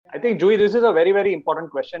I think, Juhi, this is a very, very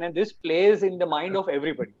important question, and this plays in the mind of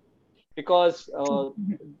everybody because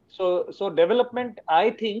so development, I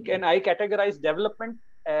think, and I categorize development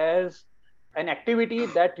as an activity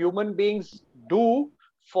that human beings do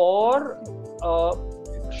for uh,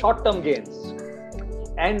 short-term gains,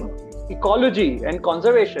 and ecology and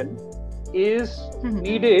conservation is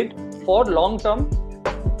needed for long-term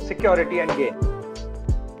security and gain.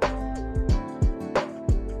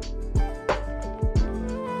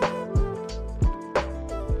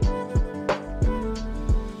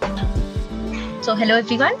 So, hello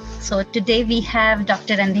everyone. So, today we have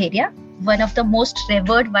Dr. Andheria, one of the most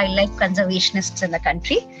revered wildlife conservationists in the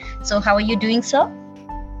country. So, how are you doing, sir?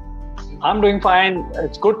 I'm doing fine.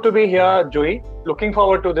 It's good to be here, Juhi. Looking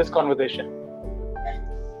forward to this conversation.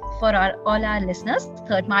 For all our listeners,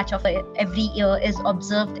 3rd March of every year is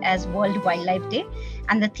observed as World Wildlife Day.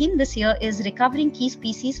 And the theme this year is recovering key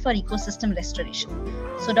species for ecosystem restoration.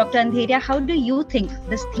 So, Dr. Andheria, how do you think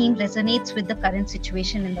this theme resonates with the current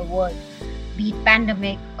situation in the world? Be it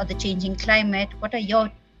pandemic or the changing climate, what are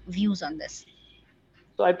your views on this?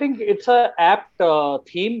 So I think it's an apt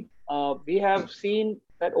theme. We have seen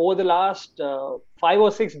that over the last 5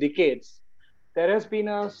 or 6 decades, there has been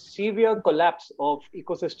a severe collapse of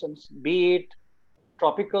ecosystems, be it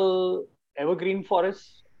tropical evergreen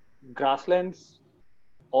forests, grasslands,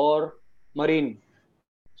 or marine.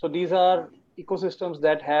 So these are ecosystems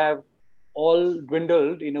that have all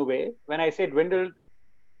dwindled in a way. When I say dwindled,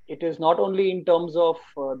 it is not only in terms of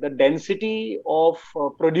the density of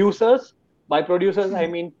producers. By producers, I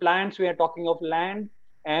mean plants. We are talking of land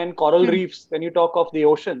and coral reefs when you talk of the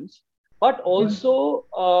oceans, but also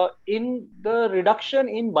in the reduction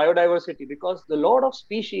in biodiversity, because the lot of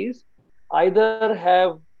species either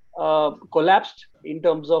have collapsed in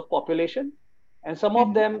terms of population, and some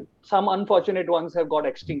of them, some unfortunate ones, have got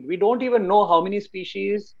extinct. We don't even know how many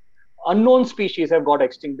species, unknown species, have got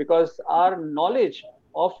extinct because our knowledge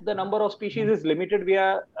of the number of species is limited. We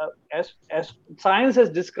are, as science has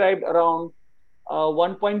described, around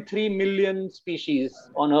 1.3 million species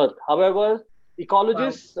on Earth. However,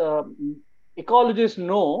 ecologists ecologists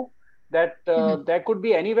know that there could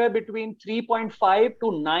be anywhere between 3.5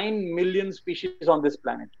 to 9 million species on this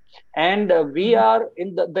planet, and we are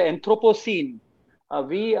in the Anthropocene.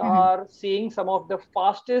 We are seeing some of the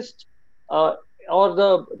fastest or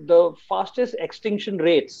the fastest extinction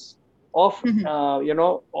rates of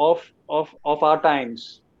of our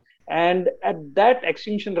times. And at that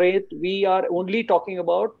extinction rate, we are only talking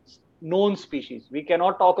about known species. We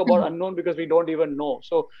cannot talk about unknown because we don't even know.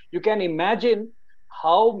 So you can imagine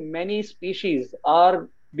how many species are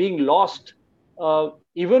being lost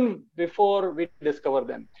even before we discover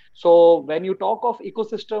them. So when you talk of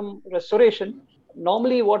ecosystem restoration,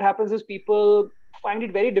 normally what happens is people find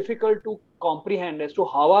it very difficult to comprehend as to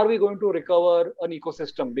how are we going to recover an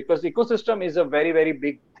ecosystem, because ecosystem is a very, very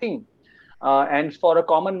big thing. And for a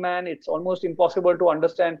common man, it's almost impossible to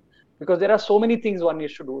understand because there are so many things one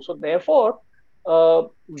needs to do. So therefore,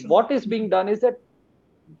 what is being done is that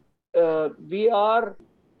we are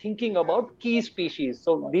thinking about key species.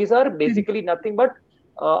 So these are basically nothing but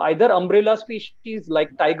either umbrella species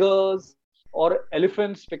like tigers or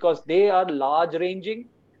elephants, because they are large ranging,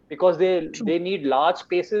 because they need large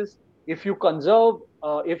spaces. If you conserve,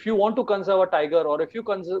 if you want to conserve a tiger, or if you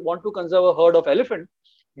want to conserve a herd of elephant,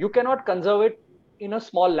 you cannot conserve it in a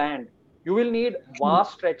small land. You will need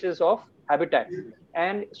vast stretches of habitat,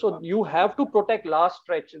 and so you have to protect large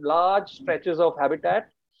stretches of habitat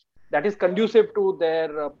that is conducive to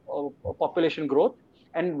their population growth.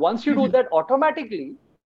 And once you do that, automatically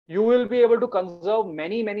you will be able to conserve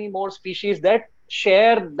many more species that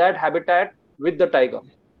share that habitat with the tiger.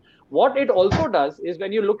 What it also does is,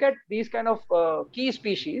 when you look at these kind of key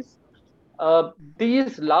species,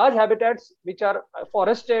 these large habitats which are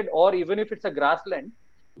forested, or even if it's a grassland,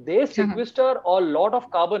 they sequester a lot of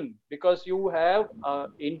carbon, because you have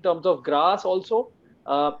in terms of grass also,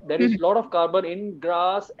 there is a lot of carbon in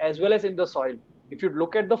grass as well as in the soil. If you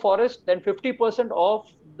look at the forest, then 50% of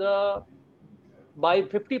the by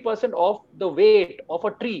 50% of the weight of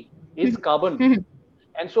a tree is carbon.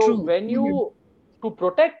 And so when you, to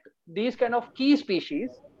protect these kind of key species,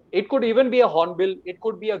 it could even be a hornbill, it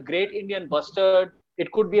could be a great Indian bustard,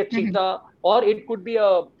 it could be a cheetah, or it could be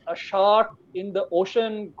a shark in the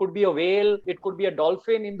ocean, could be a whale, it could be a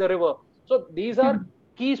dolphin in the river. So these are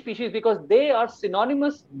key species because they are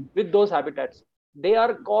synonymous with those habitats. They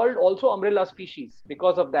are called also umbrella species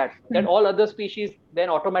because of that all other species then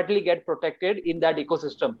automatically get protected in that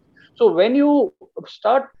ecosystem. So when you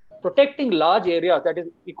start protecting large areas, that is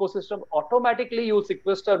ecosystem, automatically you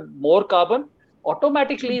sequester more carbon,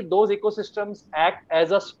 automatically those ecosystems act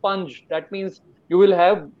as a sponge. That means you will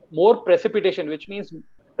have more precipitation, which means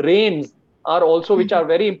rains are also, which are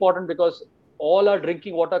very important, because all our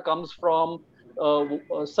drinking water comes from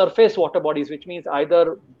surface water bodies, which means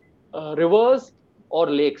either rivers or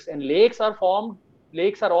lakes. And lakes are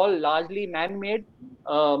all largely man-made,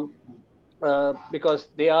 um, because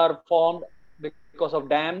they are formed because of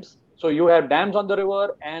dams. So you have dams on the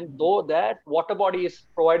river, and though that water body is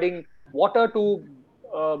providing water to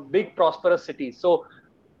big prosperous cities. So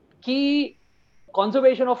key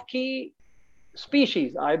conservation of key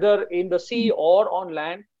species, either in the sea or on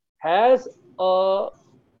land, has a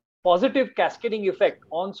positive cascading effect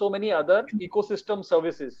on so many other ecosystem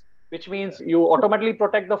services, which means you automatically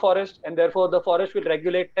protect the forest, and therefore the forest will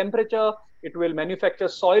regulate temperature, it will manufacture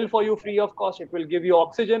soil for you free of cost, it will give you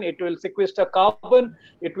oxygen, it will sequester carbon,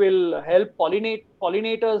 it will help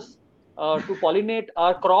pollinators to pollinate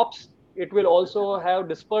our crops, it will also have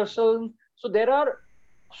dispersal. So there are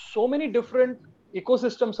so many different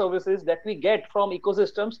ecosystem services that we get from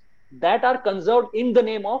ecosystems that are conserved in the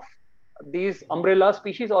name of these umbrella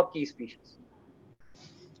species or key species.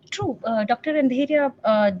 True, Dr. Andheria,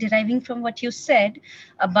 deriving from what you said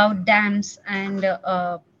about dams and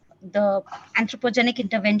the anthropogenic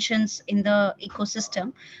interventions in the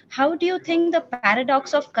ecosystem, how do you think the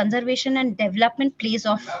paradox of conservation and development plays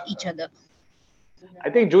off each other? I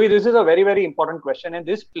think, Juhi, this is a very, very important question, and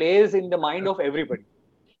this plays in the mind of everybody,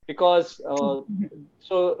 because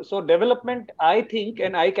so development, I think,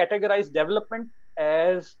 and I categorize development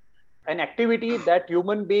as an activity that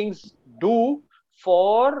human beings do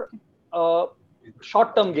for uh,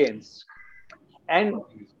 short-term gains, and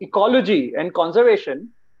ecology and conservation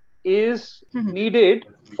is needed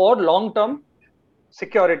for long-term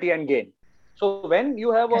security and gain. So when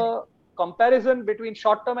you have Correct. a comparison between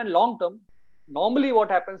short term and long term, normally what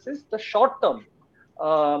happens is the short term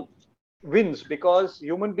uh, wins, because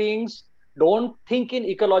human beings don't think in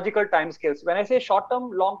ecological timescales. When I say short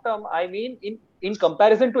term, long term, I mean in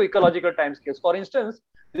comparison to ecological timescales. For instance,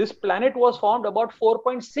 this planet was formed about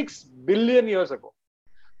 4.6 billion years ago.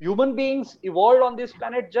 Human beings evolved on this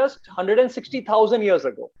planet just 160,000 years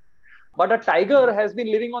ago, but a tiger has been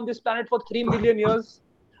living on this planet for 3 million years.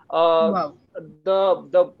 Uh, Wow.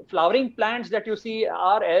 the flowering plants that you see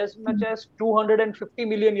are as much as 250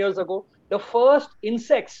 million years ago. The first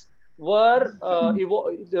insects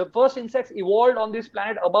the first insects evolved on this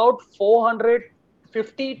planet about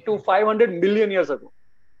 450 to 500 million years ago.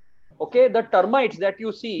 Okay, the termites that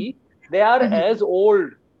you see, they are as old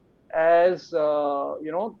as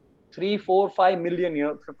 3, 4, 5 million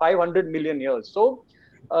years, 500 million years. So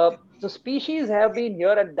the species have been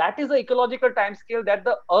here, and that is the ecological time scale that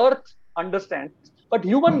the earth understands. But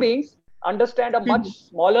human beings understand a much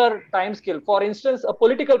smaller time scale. For instance, a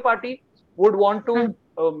political party would want to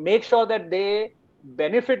make sure that they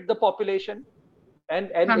benefit the population,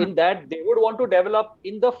 and in that they would want to develop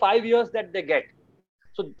in the 5 years that they get.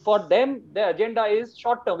 So for them, the agenda is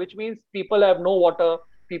short term, which means people have no water,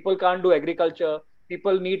 people can't do agriculture,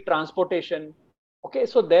 people need transportation. Okay,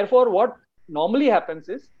 so therefore, what normally happens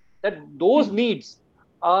is that those needs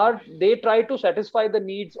are, they try to satisfy the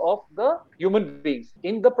needs of the human beings.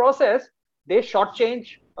 In the process, they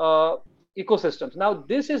shortchange ecosystems. Now,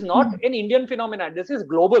 this is not an Indian phenomenon, this is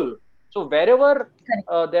global. So wherever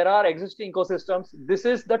Correct. there are existing ecosystems, this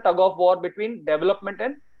is the tug of war between development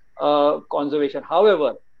and conservation.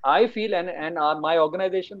 However, I feel, and my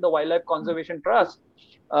organization, the Wildlife Conservation Trust,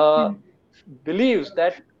 uh, believes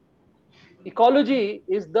that ecology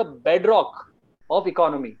is the bedrock of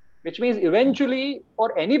economy, which means eventually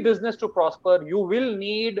for any business to prosper, you will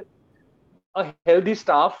need a healthy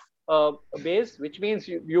staff base, which means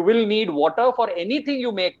you will need water for anything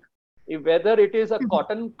you make, whether it is a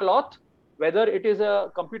cotton cloth, whether it is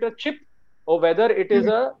a computer chip, or whether it is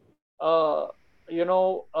uh,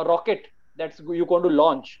 a rocket that's you're going to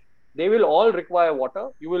launch. They will all require water.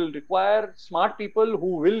 You will require smart people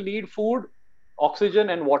who will need food, oxygen,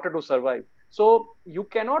 and water to survive. So you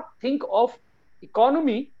cannot think of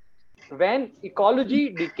economy when ecology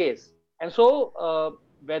decays. And so,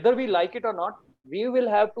 whether we like it or not, we will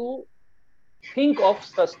have to think of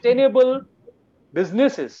sustainable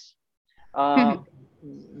businesses uh,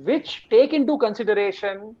 which take into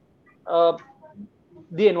consideration uh,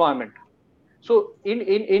 the environment. So,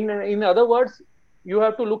 in other words, you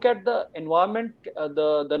have to look at the environment,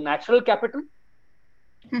 the natural capital,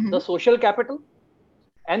 the social capital,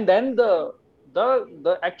 and then the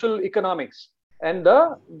actual economics, and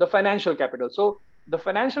the financial capital. So the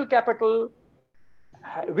financial capital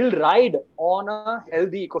will ride on a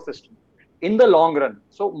healthy ecosystem in the long run.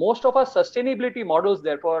 So most of our sustainability models,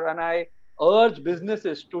 therefore, and I urge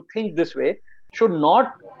businesses to think this way. Should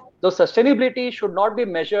not The sustainability should not be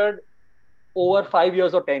measured over 5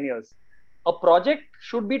 years or 10 years. A project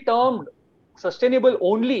should be termed sustainable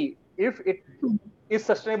only if it is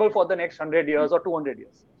sustainable for the next 100 years or 200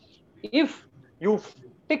 years. If you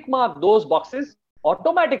tick mark those boxes,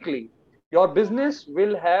 automatically your business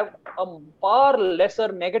will have a far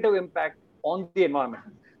lesser negative impact on the environment.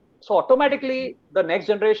 So automatically the next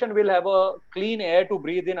generation will have a clean air to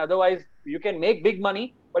breathe in. Otherwise you can make big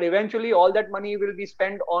money, but eventually all that money will be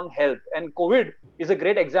spent on health. And COVID is a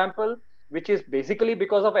great example, which is basically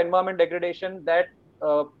because of environment degradation that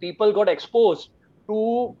people got exposed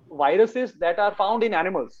to viruses that are found in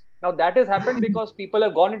animals. Now that has happened because people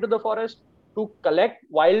have gone into the forest to collect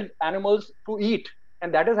wild animals to eat,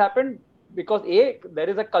 and that has happened because a there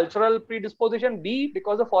is a cultural predisposition, b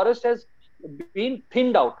because the forest has been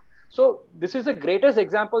thinned out. So this is the greatest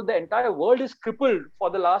example. The entire world is crippled for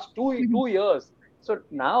the last two years. So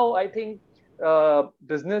now I think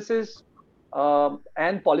businesses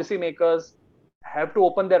and policymakers have to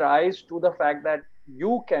open their eyes to the fact that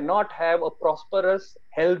you cannot have a prosperous,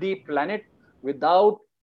 healthy planet without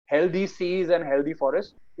healthy seas and healthy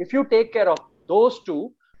forests. If you take care of those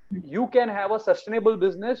two, you can have a sustainable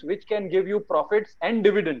business which can give you profits and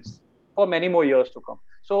dividends for many more years to come.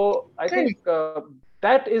 So I think Correct.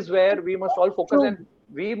 that is where we must all focus, and True.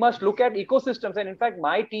 we must look at ecosystems. And in fact,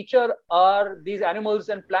 my teacher are these animals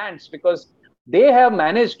and plants, because they have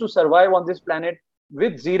managed to survive on this planet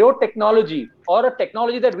with zero technology, or a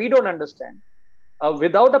technology that we don't understand,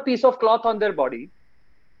 without a piece of cloth on their body,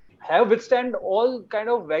 have withstand all kind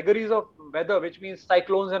of vagaries of weather, which means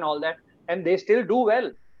cyclones and all that, and they still do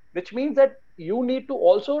well. Which means that you need to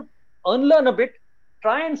also unlearn a bit,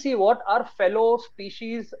 try and see what our fellow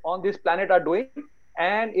species on this planet are doing,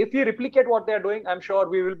 and if we replicate what they are doing, I'm sure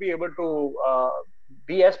we will be able to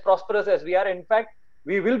be as prosperous as we are. In fact,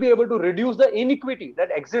 we will be able to reduce the inequity that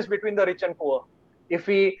exists between the rich and poor if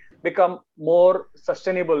we become more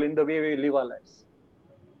sustainable in the way we live our lives.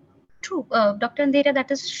 True, Dr. Andheria,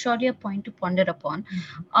 that is surely a point to ponder upon.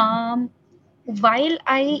 Um, while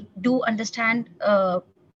I do understand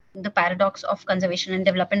the paradox of conservation and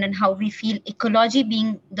development and how we feel ecology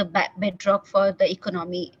being the bedrock for the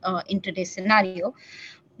economy in today's scenario,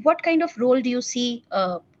 what kind of role do you see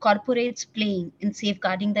corporates playing in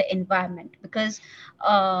safeguarding the environment? Because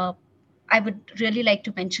I would really like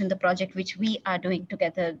to mention the project which we are doing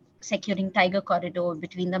together, securing tiger corridor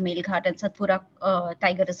between the Melghat and Satpura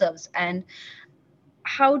tiger reserves. And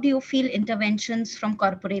how do you feel interventions from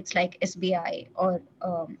corporates like SBI or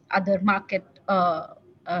other market,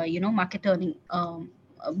 market earning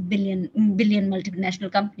billion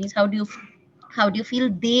multinational companies? How do you feel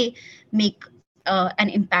they make an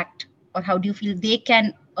impact, or how do you feel they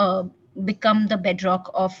can become the bedrock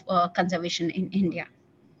of conservation in India?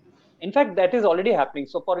 In fact, that is already happening.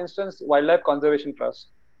 So, for instance, Wildlife Conservation Trust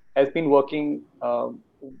has been working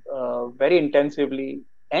very intensively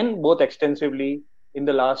and both extensively in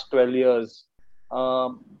the last 12 years.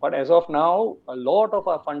 But as of now, a lot of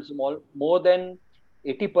our funds, more than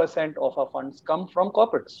 80% of our funds come from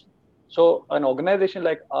corporates. So, an organization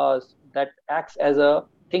like us that acts as a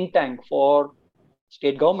think tank for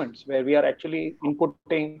state governments, where we are actually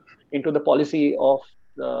inputting into the policy of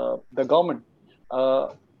the government, uh,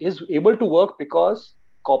 is able to work because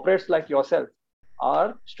corporates like yourself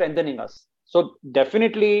are strengthening us. So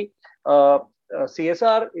definitely,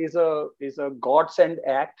 CSR is a godsend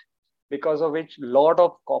act, because of which lot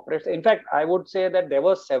of corporates. In fact, I would say that there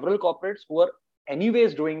were several corporates who were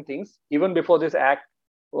anyways doing things even before this act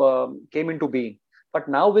came into being. But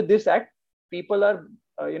now with this act, people are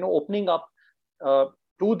opening up uh,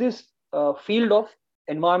 to this field of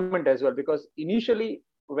environment as well, because initially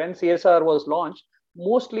when CSR was launched,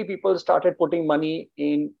 mostly people started putting money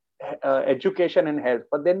in education and health,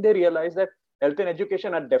 but then they realized that health and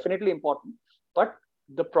education are definitely important, but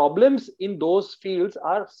the problems in those fields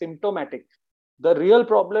are symptomatic. The real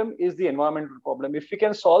problem is the environmental problem. If we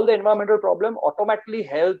can solve the environmental problem, automatically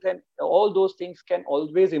health and all those things can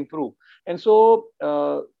always improve. And so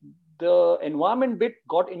the environment bit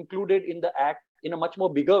got included in the act in a much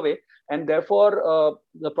more bigger way, and therefore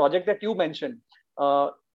the project that you mentioned uh,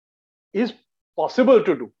 is possible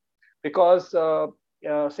to do, because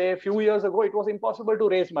say a few years ago it was impossible to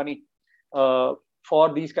raise money uh,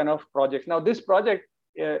 for these kind of projects. Now this project,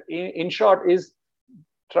 in short, is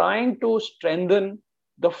trying to strengthen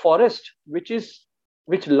the forest, which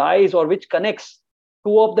lies or which connects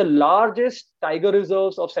two of the largest tiger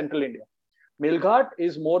reserves of central India. Milghat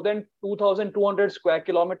is more than 2,200 square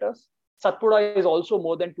kilometers. Satpura is also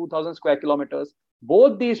more than 2,000 square kilometers.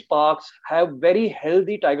 Both these parks have very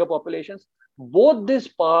healthy tiger populations. Both these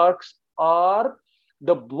parks are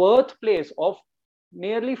the birthplace of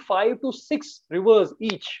nearly 5 to 6 rivers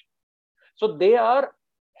each. So they are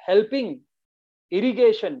helping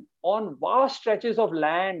irrigation on vast stretches of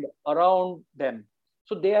land around them.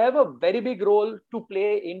 So they have a very big role to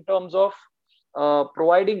play in terms of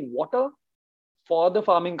providing water for the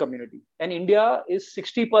farming community. And India is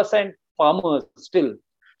 60% farmers still.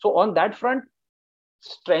 So on that front,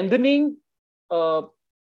 strengthening uh,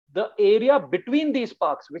 the area between these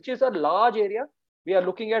parks, which is a large area. We are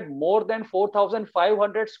looking at more than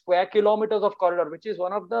 4,500 square kilometers of corridor, which is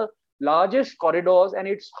one of the largest corridors, and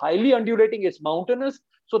it's highly undulating, it's mountainous.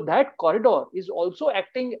 So that corridor is also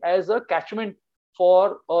acting as a catchment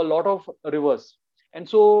for a lot of rivers. And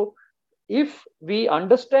so if we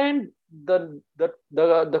understand the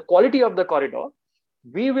quality of the corridor,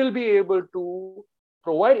 we will be able to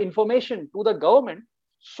provide information to the government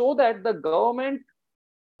so that the government,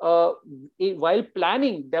 uh, while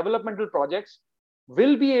planning developmental projects,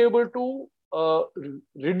 will be able to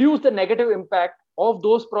reduce the negative impact of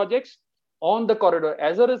those projects on the corridor.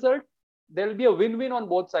 As a result, there will be a win-win on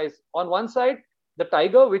both sides. On one side, the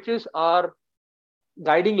tiger, which is our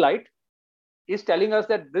guiding light, is telling us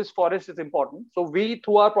that this forest is important. So we,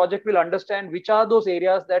 through our project, will understand which are those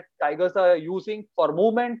areas that tigers are using for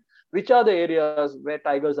movement, which are the areas where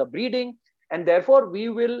tigers are breeding, and therefore we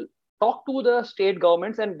will talk to the state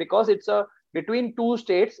governments. And because it's a between two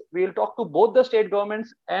states, we will talk to both the state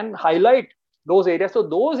governments and highlight those areas. So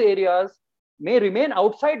those areas may remain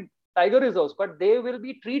outside tiger reserves, but they will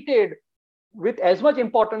be treated with as much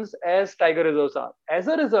importance as tiger reserves are. As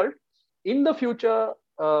a result, in the future,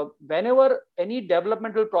 whenever any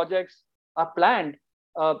developmental projects are planned,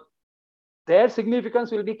 uh, their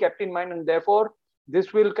significance will be kept in mind, and therefore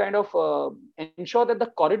this will kind of ensure that the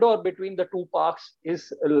corridor between the two parks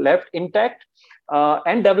is left intact,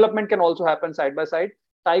 and development can also happen side by side.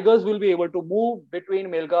 Tigers will be able to move between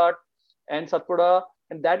Melghat and Satpura,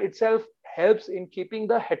 and that itself helps in keeping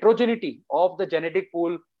the heterogeneity of the genetic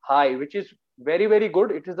pool high, which is very, very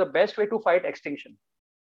good. It is the best way to fight extinction.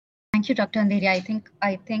 Thank you, Dr. Andheria.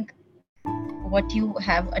 I think what you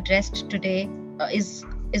have addressed today is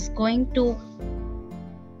going to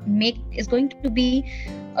be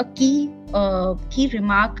a key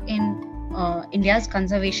remark in India's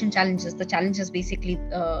conservation challenges, the challenges basically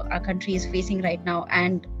our country is facing right now.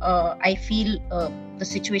 And I feel the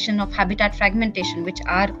situation of habitat fragmentation, which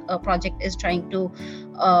our project is trying to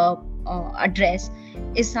address,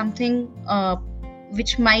 is something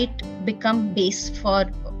which might become base for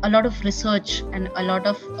a lot of research and a lot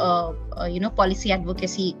of policy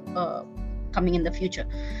advocacy coming in the future.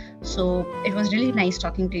 So it was really nice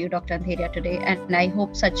talking to you, Dr. Andheria, today, and I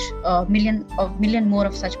hope such million more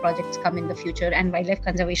of such projects come in the future. And Wildlife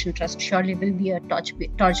Conservation Trust surely will be a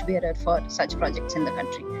torch bearer for such projects in the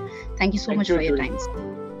country. Thank you so much for your time.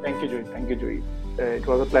 Thank you, Juhi. Thank you, Juhi. It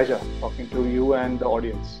was a pleasure talking to you and the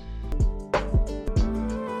audience.